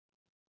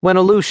When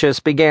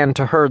Aloysius began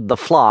to herd the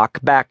flock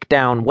back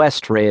down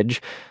West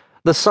Ridge,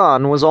 the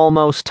sun was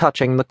almost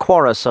touching the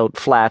Quarasot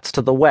Flats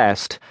to the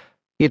west,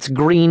 its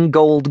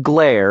green-gold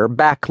glare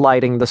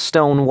backlighting the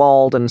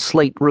stone-walled and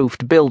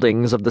slate-roofed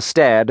buildings of the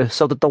stead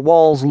so that the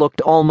walls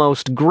looked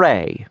almost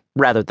gray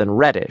rather than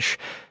reddish,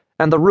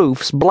 and the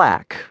roofs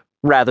black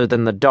rather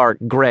than the dark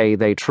gray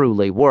they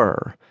truly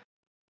were.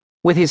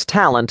 With his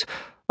talent,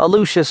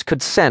 Aloysius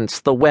could sense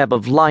the web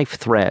of life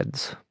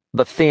threads,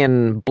 the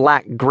thin,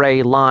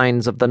 black-gray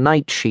lines of the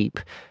night sheep,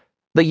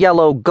 the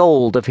yellow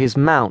gold of his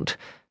mount,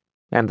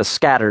 and the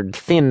scattered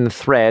thin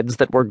threads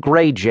that were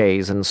gray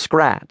jays and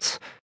scrats.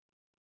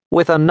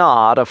 With a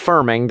nod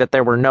affirming that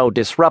there were no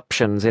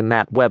disruptions in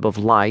that web of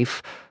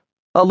life,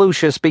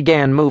 Aloysius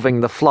began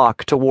moving the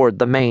flock toward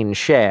the main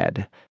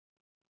shed.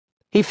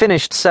 He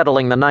finished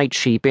settling the night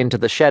sheep into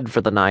the shed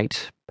for the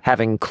night,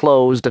 having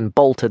closed and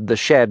bolted the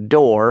shed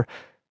door,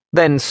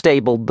 then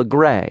stabled the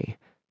gray.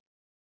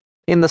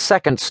 In the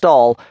second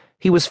stall,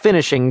 he was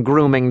finishing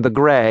grooming the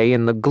gray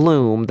in the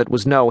gloom that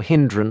was no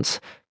hindrance,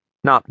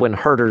 not when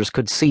herders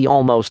could see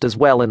almost as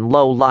well in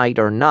low light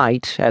or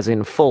night as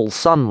in full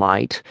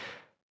sunlight.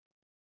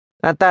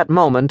 At that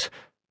moment,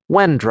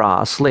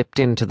 Wendra slipped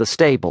into the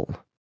stable.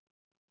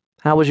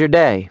 "How was your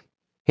day?"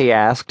 he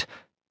asked,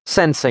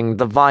 sensing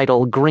the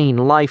vital green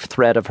life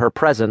thread of her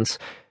presence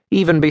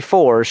even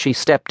before she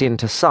stepped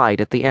into sight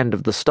at the end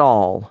of the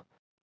stall.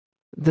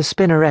 "The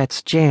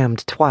spinneret's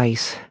jammed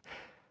twice.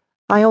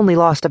 I only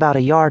lost about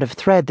a yard of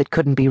thread that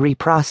couldn't be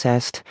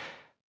reprocessed.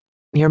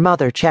 Your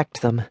mother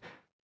checked them.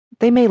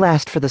 They may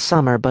last for the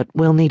summer, but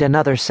we'll need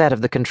another set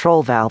of the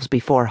control valves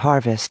before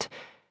harvest.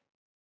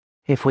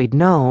 If we'd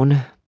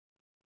known..."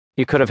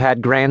 "You could have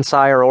had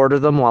Grandsire order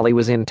them while he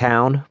was in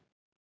town?"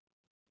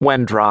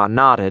 Wendra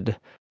nodded.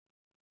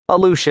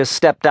 Aloysius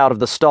stepped out of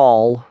the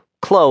stall,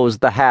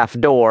 closed the half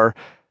door,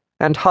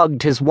 and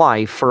hugged his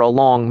wife for a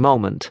long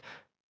moment,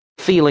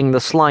 feeling the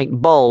slight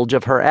bulge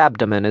of her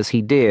abdomen as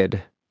he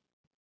did.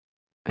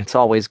 "It's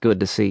always good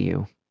to see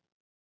you.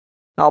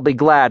 I'll be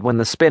glad when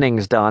the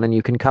spinning's done and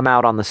you can come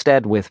out on the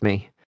stead with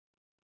me."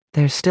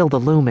 "There's still the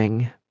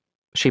looming,"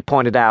 she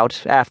pointed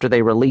out after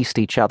they released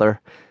each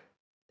other.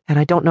 "And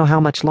I don't know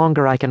how much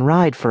longer I can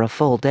ride for a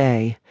full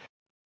day."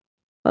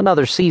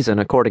 "Another season,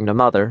 according to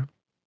Mother,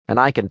 and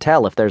I can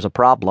tell if there's a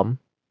problem."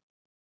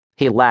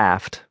 He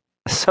laughed.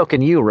 "So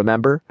can you,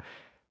 remember?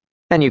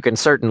 And you can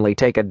certainly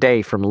take a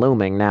day from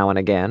looming now and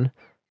again.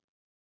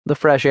 The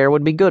fresh air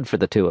would be good for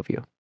the two of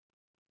you.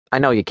 I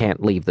know you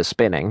can't leave the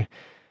spinning.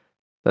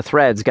 The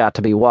thread's got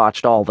to be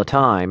watched all the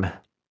time."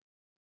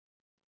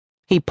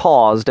 He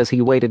paused as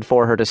he waited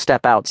for her to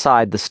step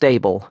outside the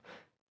stable.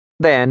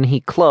 Then he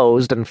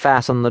closed and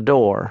fastened the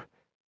door.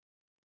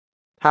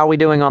 "How are we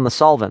doing on the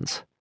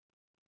solvents?"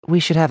 "We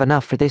should have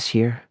enough for this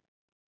year."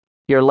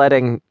 "You're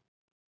letting..."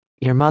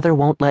 "Your mother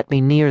won't let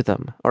me near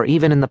them, or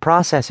even in the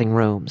processing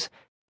rooms."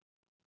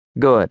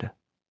 "Good,"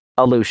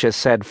 Aloysius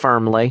said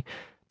firmly,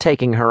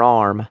 taking her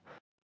arm.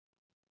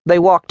 They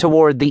walked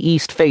toward the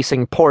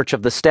east-facing porch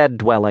of the stead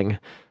dwelling.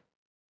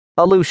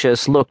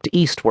 Aloysius looked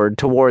eastward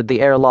toward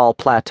the Erlal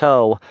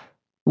Plateau,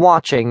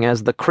 watching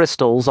as the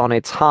crystals on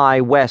its high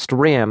west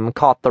rim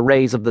caught the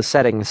rays of the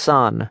setting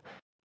sun.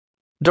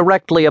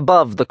 Directly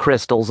above the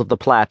crystals of the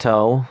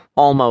plateau,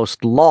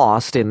 almost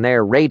lost in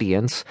their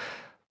radiance,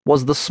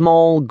 was the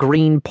small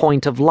green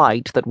point of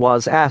light that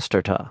was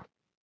Asterta,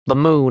 the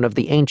moon of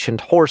the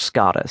ancient horse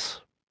goddess,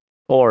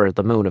 or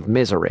the moon of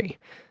misery.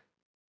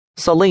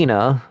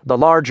 Selena, the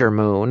larger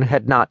moon,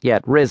 had not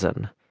yet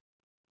risen.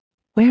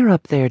 "Where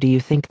up there do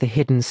you think the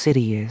hidden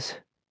city is?"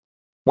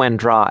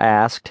 Wendra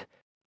asked.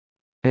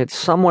 "It's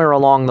somewhere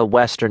along the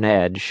western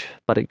edge,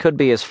 but it could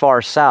be as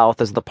far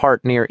south as the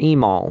part near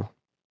Emal,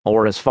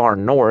 or as far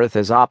north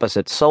as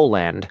opposite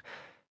Solend,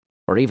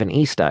 or even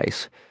East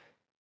Ice.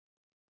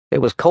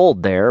 It was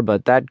cold there,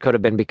 but that could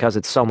have been because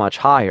it's so much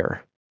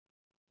higher."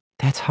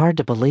 "That's hard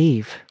to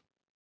believe,"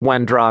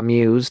 Wendra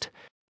mused.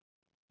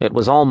 It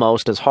was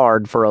almost as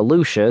hard for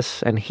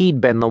Aloysius, and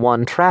he'd been the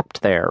one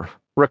trapped there,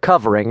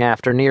 recovering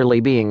after nearly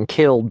being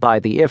killed by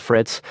the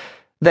Ifrits,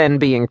 then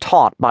being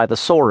taught by the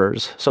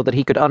Sorers so that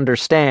he could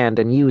understand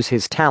and use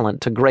his talent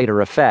to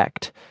greater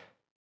effect.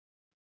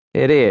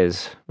 "It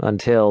is,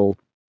 until..."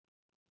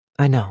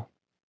 "I know."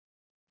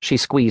 She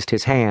squeezed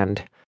his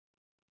hand.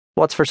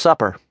 "What's for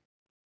supper?"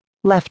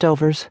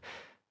 "Leftovers.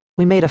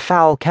 We made a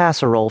fowl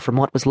casserole from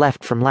what was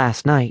left from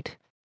last night."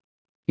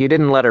 "You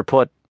didn't let her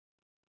put..."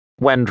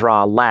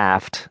 Wendra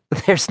laughed.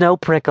 "There's no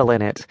prickle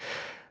in it.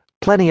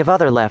 Plenty of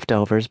other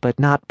leftovers, but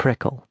not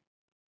prickle."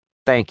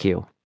 "Thank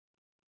you."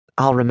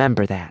 "I'll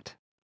remember that."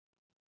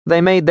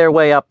 They made their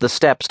way up the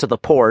steps to the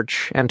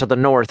porch and to the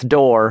north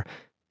door,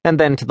 and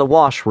then to the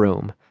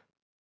washroom.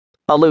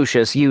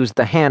 Aloysius used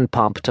the hand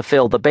pump to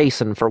fill the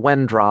basin for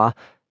Wendra,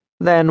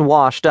 then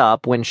washed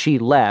up when she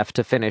left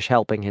to finish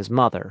helping his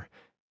mother.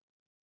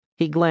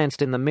 He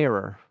glanced in the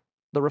mirror,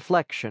 the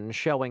reflection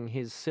showing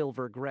his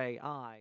silver-gray eye.